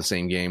all in the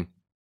same game.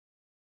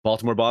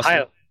 Baltimore,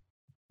 Boston?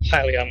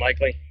 Highly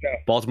unlikely.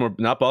 No.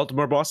 Not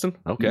Baltimore, Boston?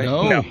 Okay.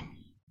 No.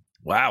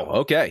 Wow.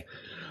 Okay.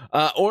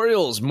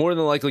 Orioles more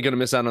than likely going to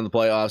miss out on the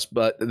playoffs,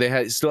 but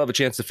they still have a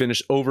chance to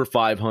finish over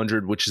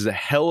 500, which is a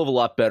hell of a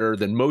lot better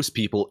than most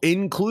people,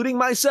 including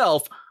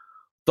myself,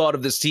 thought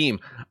of this team.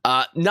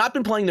 Not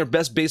been playing their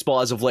best baseball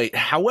as of late.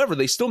 However,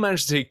 they still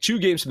managed to take 2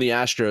 games from the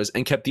Astros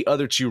and kept the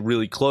other 2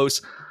 really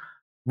close.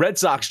 Red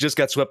Sox just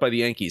got swept by the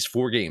Yankees,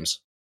 4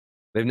 games.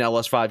 They've now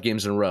lost 5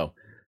 games in a row.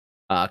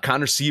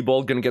 Connor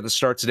Seabold going to get the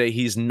start today.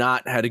 He's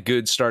not had a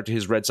good start to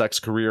his Red Sox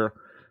career.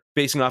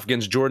 Facing off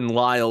against Jordan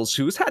Lyles,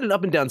 who has had an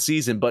up and down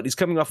season, but he's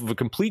coming off of a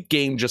complete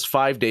game just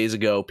 5 days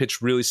ago,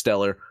 pitched really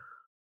stellar.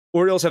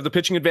 Orioles have the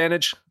pitching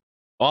advantage.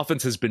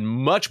 Offense has been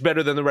much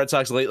better than the Red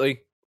Sox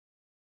lately.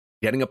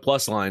 Getting a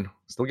plus line.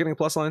 Still getting a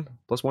plus line?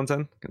 Plus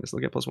 110? Can I still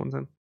get plus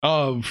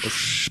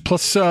 110?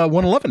 Plus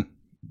 111.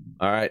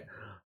 All right.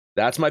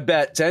 That's my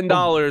bet.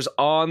 $10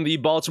 on the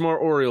Baltimore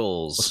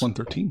Orioles. Plus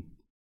 113.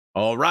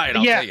 All right.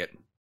 I'll take it.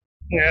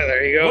 Yeah,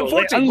 there you go.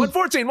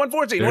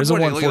 114. There's a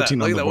 114 Look at that. on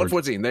the board.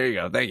 114. There you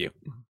go. Thank you.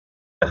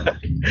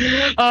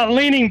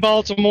 Leaning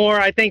Baltimore.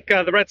 I think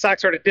the Red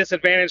Sox are at a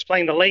disadvantage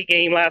playing the late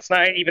game last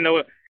night, even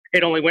though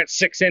it only went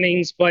 6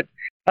 innings. But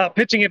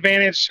pitching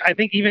advantage, I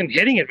think even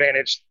hitting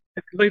advantage,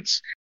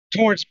 it's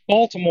towards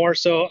Baltimore.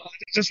 So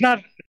it's just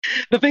not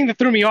the thing that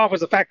threw me off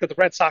was the fact that the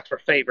Red Sox were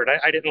favored.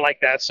 I didn't like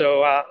that.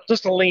 So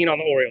just a lean on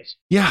the Orioles.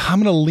 Yeah,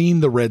 I'm going to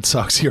lean the Red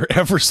Sox here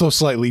ever so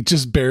slightly,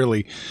 just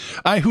barely.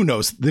 Who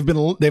knows?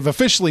 They've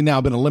officially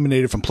now been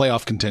eliminated from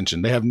playoff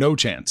contention. They have no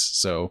chance.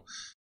 So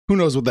who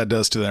knows what that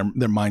does to their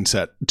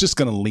mindset? Just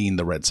going to lean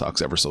the Red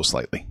Sox ever so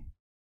slightly.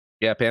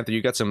 Yeah, Panther,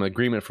 you got some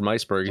agreement from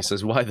Iceberg. He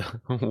says, why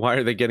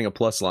are they getting a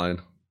plus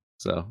line?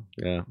 So,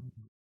 yeah,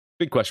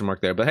 big question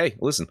mark there. But hey,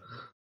 listen,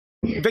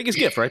 Vegas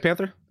gift, right,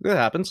 Panther? That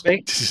happens.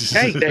 Hey,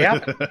 they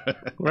happen.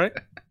 Right.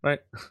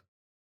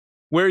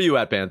 Where are you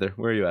at, Panther?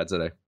 Where are you at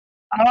today?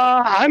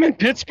 I'm in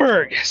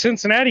Pittsburgh.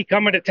 Cincinnati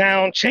coming to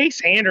town.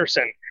 Chase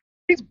Anderson.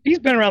 He's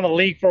been around the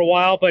league for a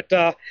while, but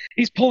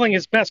he's pulling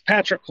his best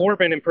Patrick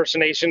Corbin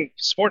impersonation,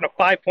 sporting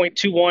a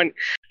 5.21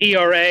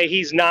 ERA.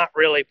 He's not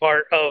really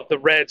part of the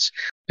Reds'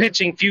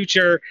 pitching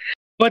future.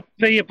 But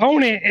the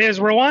opponent is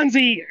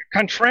Roansy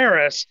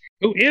Contreras,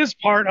 who is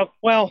part of,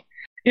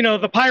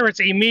 the Pirates'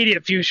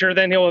 immediate future.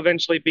 Then he'll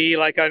eventually be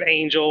like an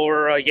Angel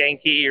or a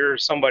Yankee or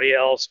somebody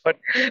else. But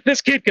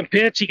this kid can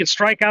pitch. He can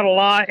strike out a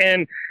lot,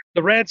 and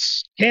the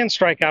Reds can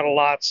strike out a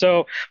lot.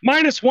 So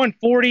minus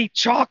 140,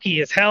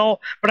 chalky as hell.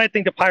 But I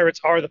think the Pirates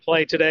are the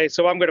play today.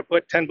 So I'm going to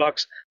put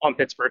 $10 on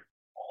Pittsburgh.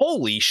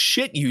 Holy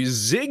shit, you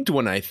zigged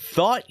when I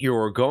thought you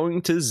were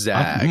going to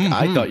zag. Mm-hmm.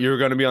 I thought you were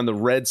going to be on the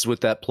Reds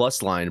with that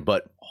plus line,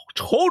 but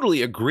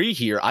totally agree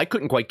here. I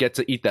couldn't quite get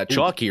to eat that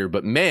chalk here,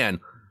 but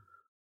man,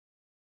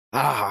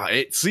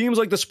 it seems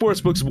like the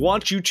sportsbooks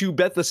want you to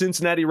bet the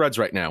Cincinnati Reds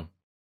right now.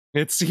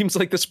 It seems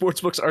like the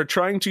sportsbooks are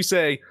trying to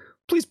say,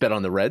 please bet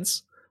on the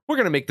Reds. We're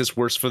going to make this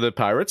worse for the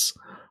Pirates.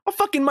 A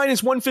fucking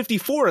minus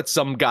 154 at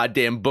some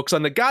goddamn books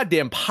on the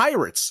goddamn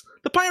Pirates.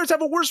 The Pirates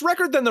have a worse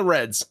record than the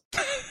Reds.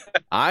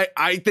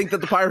 I think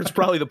that the Pirates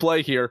probably the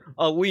play here.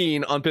 A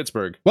lean on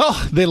Pittsburgh.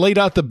 Well, they laid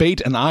out the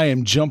bait, and I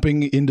am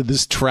jumping into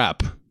this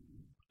trap.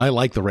 I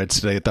like the Reds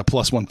today at that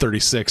plus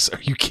 136.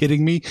 Are you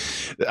kidding me?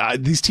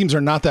 These teams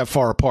are not that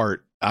far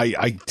apart.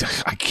 I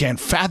can't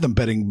fathom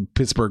betting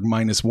Pittsburgh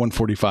minus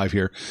 145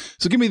 here.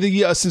 So give me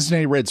the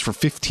Cincinnati Reds for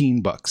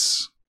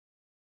 $15.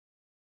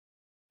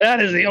 That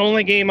is the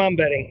only game I'm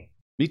betting.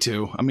 Me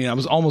too. I mean, I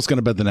was almost going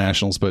to bet the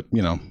Nationals, but,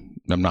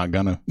 I'm not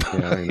going to.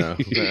 Yeah, I know.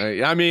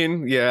 I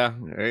mean, yeah.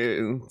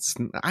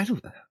 I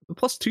don't.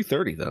 Plus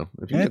 230, though.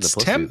 If you get the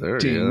plus tempting.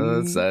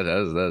 230,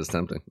 that is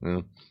tempting.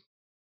 Yeah.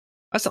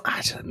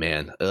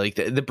 Man, like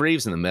the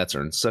Braves and the Mets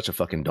are in such a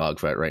fucking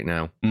dogfight right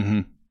now.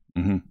 Mm-hmm.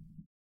 Mm-hmm.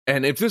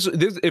 And if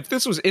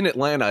this was in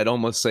Atlanta, I'd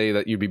almost say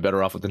that you'd be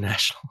better off with the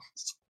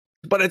Nationals.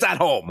 But it's at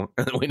home.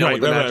 We know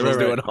what the Nationals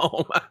do at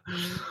home.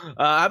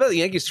 How about the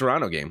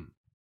Yankees-Toronto game?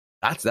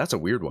 That's a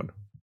weird one.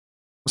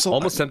 So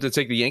almost tempted to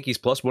take the Yankees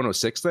plus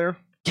 106 there.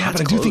 Yeah,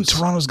 but I do think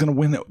Toronto's going to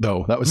win it,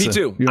 though. That was me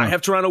too. I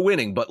have Toronto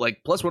winning, but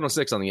like plus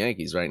 106 on the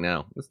Yankees right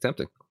now. It's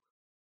tempting.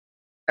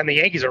 And the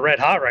Yankees are red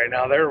hot right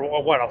now. They're, a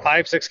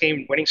 5-6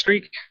 game winning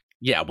streak?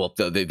 Yeah, well,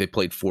 they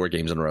played 4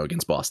 games in a row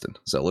against Boston.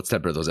 So let's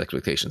temper those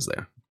expectations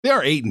there. They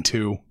are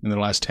 8-2 in their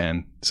last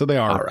 10. So they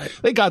are. All right.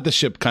 They got the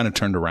ship kind of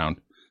turned around.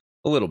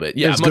 A little bit.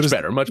 Yeah,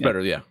 much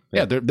better. Yeah.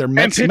 They're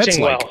Mets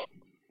pitching like. well.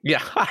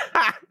 Yeah.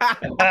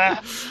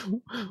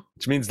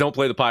 Which means don't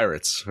play the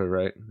Pirates,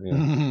 right?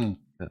 Yeah.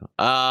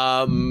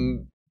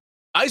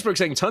 Iceberg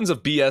saying tons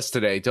of BS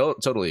today.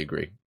 Totally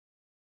agree.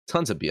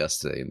 Tons of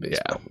BS today in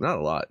baseball. Not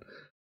a lot.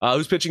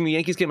 Who's pitching the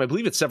Yankees game? I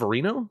believe it's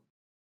Severino.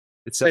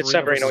 It's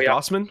Severino, yeah.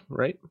 Gossman,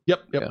 right? Yep.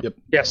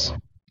 Yes.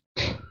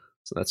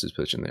 So that's who's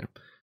pitching there.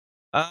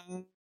 Not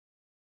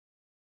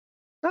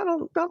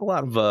a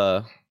lot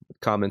of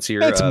comments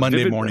here. It's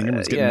Monday morning.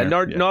 Everyone's getting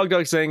there.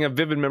 Nogdog saying,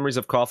 vivid memories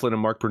of Coughlin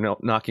and Mark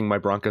Brunell knocking my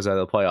Broncos out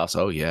of the playoffs.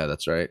 Oh, yeah,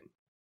 that's right.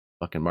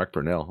 Fucking Mark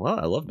Brunell. Well,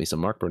 I love me some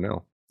Mark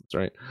Brunell. That's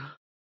right.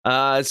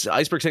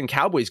 Iceberg saying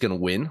Cowboys going to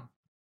win.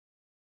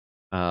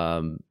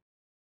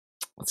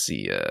 Let's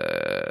see.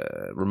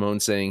 Ramon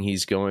saying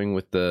he's going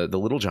with the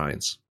Little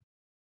Giants.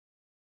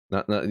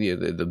 Not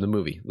the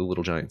movie, The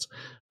Little Giants.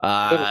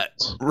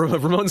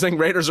 Ramon saying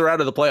Raiders are out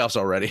of the playoffs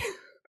already.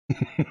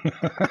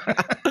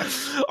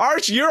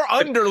 Arch, your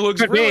under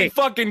looks really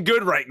fucking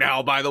good right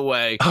now, by the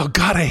way. Oh,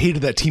 God, I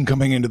hated that team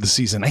coming into the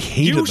season. I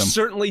hated them. You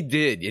certainly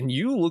did, and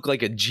you look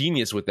like a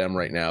genius with them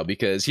right now,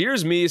 because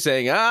here's me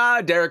saying,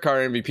 Derek Carr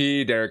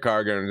MVP, Derek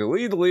Carr going to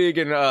lead the league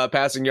in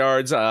passing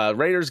yards,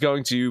 Raiders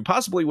going to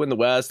possibly win the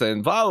West,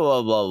 and blah,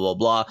 blah, blah, blah,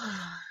 blah.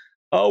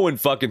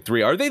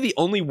 0-3. Are they the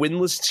only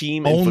winless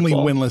team in Only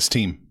football? winless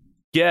team.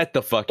 Get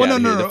the fuck out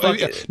of here. No.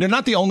 They're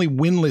not the only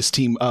winless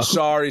team.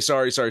 Sorry.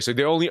 So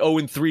they're only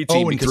 0-3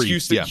 team because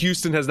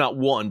Houston has not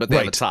won, but they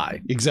have a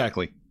tie.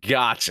 Exactly.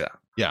 Gotcha.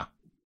 Yeah.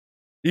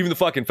 Even the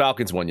fucking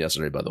Falcons won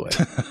yesterday, by the way.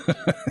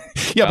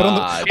 Yeah, but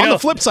on the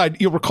flip side,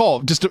 you'll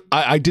recall,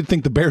 I did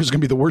think the Bears are going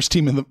to be the worst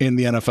team in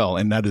the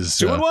NFL, and that is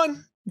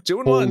 2-1.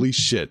 2-1. Holy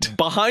shit.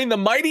 Behind the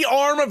mighty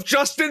arm of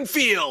Justin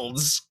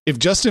Fields. If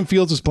Justin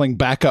Fields was playing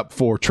backup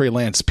for Trey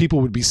Lance,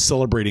 people would be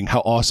celebrating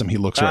how awesome he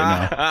looks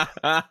right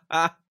now.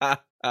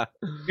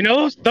 You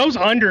know, those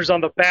unders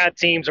on the bad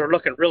teams are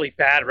looking really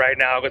bad right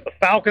now, because the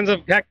Falcons have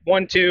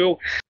 1-2,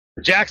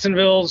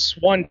 Jacksonville's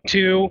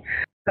 1-2,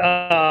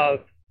 the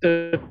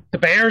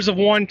Bears have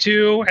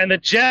 1-2, and the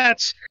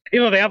Jets,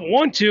 even though they have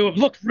 1-2, have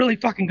looked really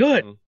fucking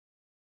good.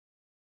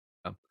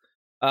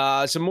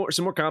 Some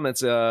more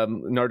comments.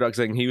 Nardog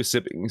saying he was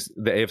sipping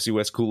the AFC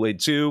West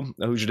Kool-Aid too.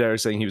 Hoosier Dare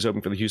saying he was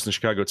hoping for the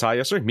Houston-Chicago tie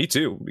yesterday. Me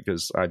too,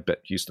 because I bet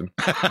Houston.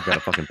 Got a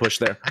fucking push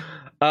there.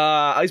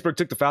 Iceberg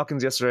took the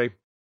Falcons yesterday.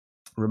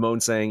 Ramon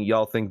saying,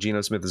 y'all think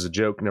Geno Smith is a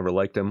joke. Never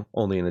liked him.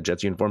 Only in a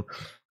Jets uniform. I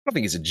don't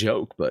think he's a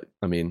joke, but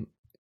I mean,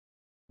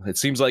 it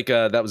seems like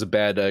that was a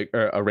bad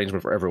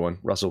arrangement for everyone.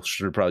 Russell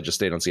should have probably just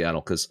stayed on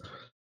Seattle, because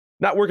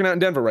not working out in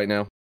Denver right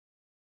now.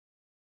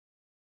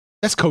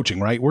 That's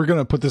coaching, right? We're going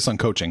to put this on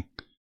coaching.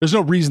 There's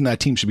no reason that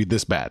team should be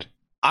this bad.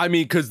 I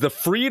mean, because the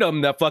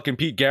freedom that fucking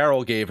Pete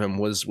Carroll gave him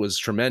was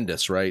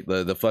tremendous, right?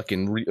 The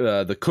fucking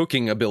the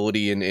cooking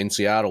ability in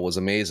Seattle was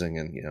amazing,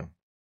 and you know,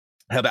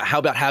 how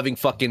about having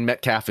fucking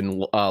Metcalf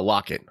and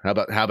Lockett? How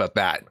about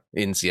that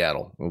in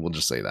Seattle? We'll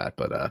just say that.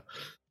 But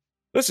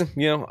listen,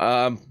 you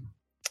know,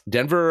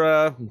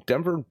 Denver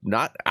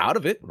not out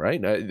of it,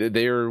 right? They're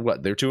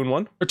 2-1. They're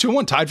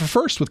 2-1, tied for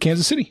first with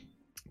Kansas City.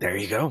 There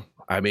you go.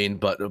 I mean,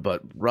 but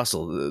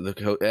Russell,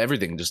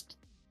 everything just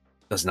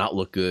does not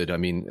look good. I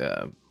mean,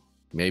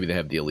 maybe they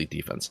have the elite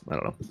defense. I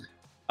don't know.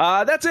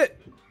 That's it.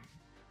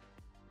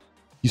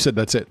 You said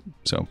that's it.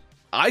 So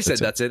I said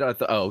that's it. I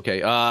thought,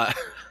 okay.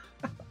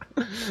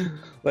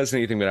 Let us know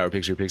anything about our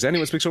picks, your picks.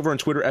 Anyone's picks over on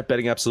Twitter at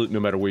Betting Absolute, no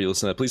matter where you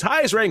listen to that. Please,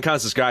 highest rating,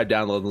 comment, subscribe,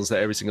 download, and listen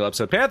to every single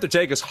episode. Panther,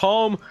 take us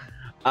home.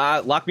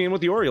 Lock me in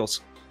with the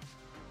Orioles.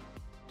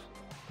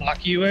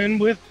 Lock you in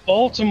with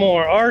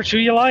Baltimore. Arch, who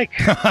you like?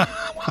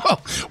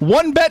 Well,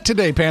 one bet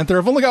today, Panther.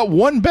 I've only got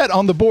one bet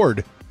on the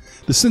board.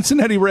 The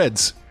Cincinnati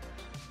Reds.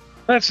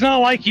 That's not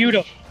like you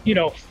to,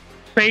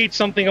 fade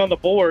something on the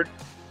board.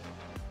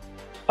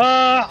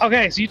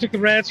 Okay, so you took the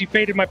Reds, you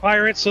faded my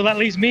Pirates, so that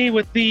leaves me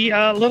with the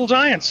Little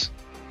Giants.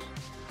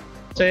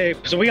 So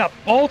we got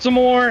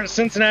Baltimore,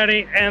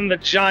 Cincinnati, and the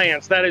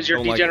Giants. That is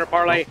your degenerate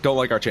parlay. Don't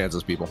like our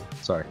chances, people.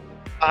 Sorry.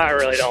 I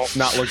really don't.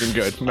 Not looking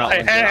good.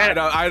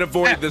 I'd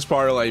avoid this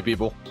parlay,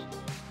 people.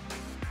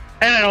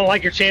 And I don't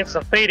like your chances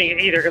of fading it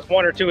either, because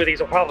one or two of these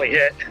will probably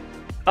hit.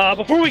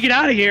 Before we get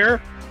out of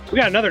here, we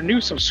got another new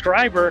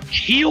subscriber,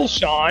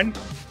 Keelshawn.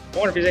 I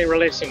wonder if he's any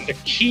relation to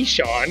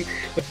Keyshawn.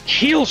 But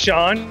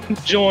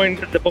Keelshawn joined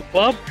the book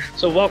club.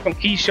 So welcome,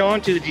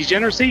 Keyshawn, to the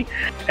Degeneracy.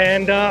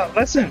 And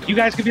listen, you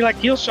guys could be like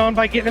Keelshawn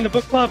by getting in the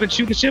book club and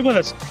shooting the shit with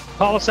us.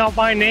 Call us out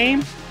by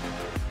name.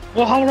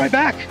 We'll holler right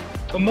back.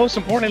 But most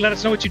importantly, let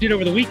us know what you did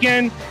over the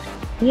weekend,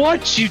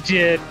 what you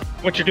did,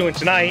 what you're doing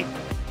tonight.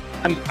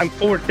 I'm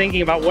forward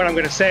thinking about what I'm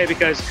going to say,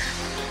 because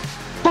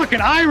fucking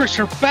Irish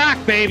are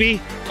back,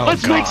 baby.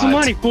 Let's make some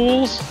money,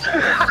 fools.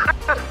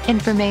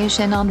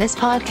 Information on this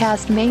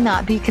podcast may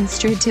not be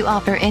construed to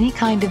offer any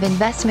kind of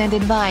investment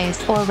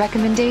advice or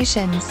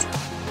recommendations.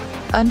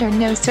 Under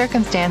no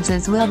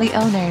circumstances will the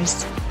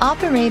owners,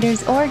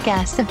 operators, or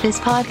guests of this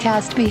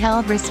podcast be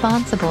held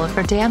responsible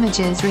for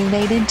damages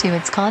related to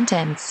its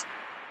contents.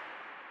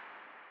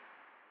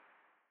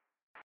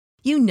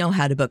 You know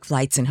how to book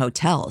flights and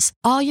hotels.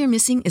 All you're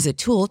missing is a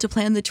tool to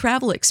plan the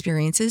travel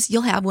experiences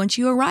you'll have once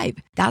you arrive.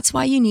 That's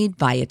why you need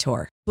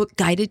Viator. Book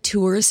guided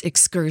tours,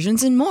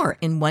 excursions, and more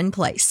in one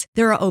place.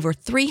 There are over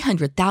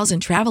 300,000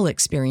 travel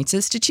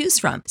experiences to choose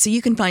from, so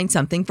you can find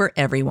something for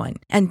everyone.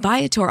 And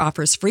Viator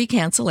offers free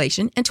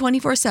cancellation and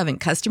 24/7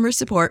 customer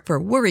support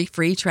for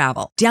worry-free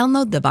travel.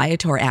 Download the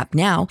Viator app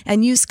now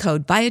and use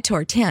code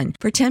Viator10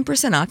 for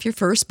 10% off your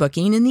first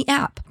booking in the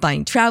app.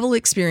 Find travel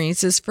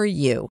experiences for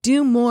you.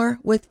 Do more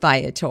with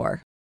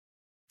Viator.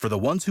 For the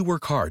ones who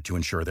work hard to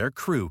ensure their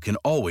crew can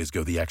always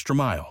go the extra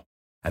mile,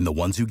 and the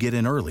ones who get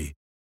in early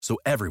so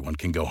everyone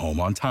can go home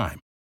on time,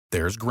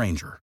 there's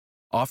Grainger,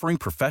 offering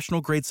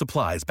professional-grade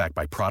supplies backed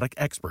by product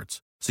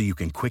experts so you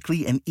can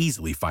quickly and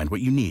easily find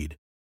what you need.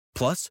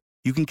 Plus,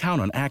 you can count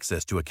on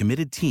access to a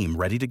committed team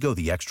ready to go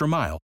the extra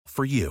mile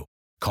for you.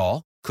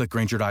 Call, click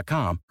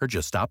Grainger.com, or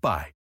just stop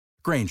by.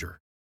 Grainger,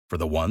 for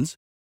the ones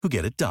who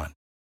get it done.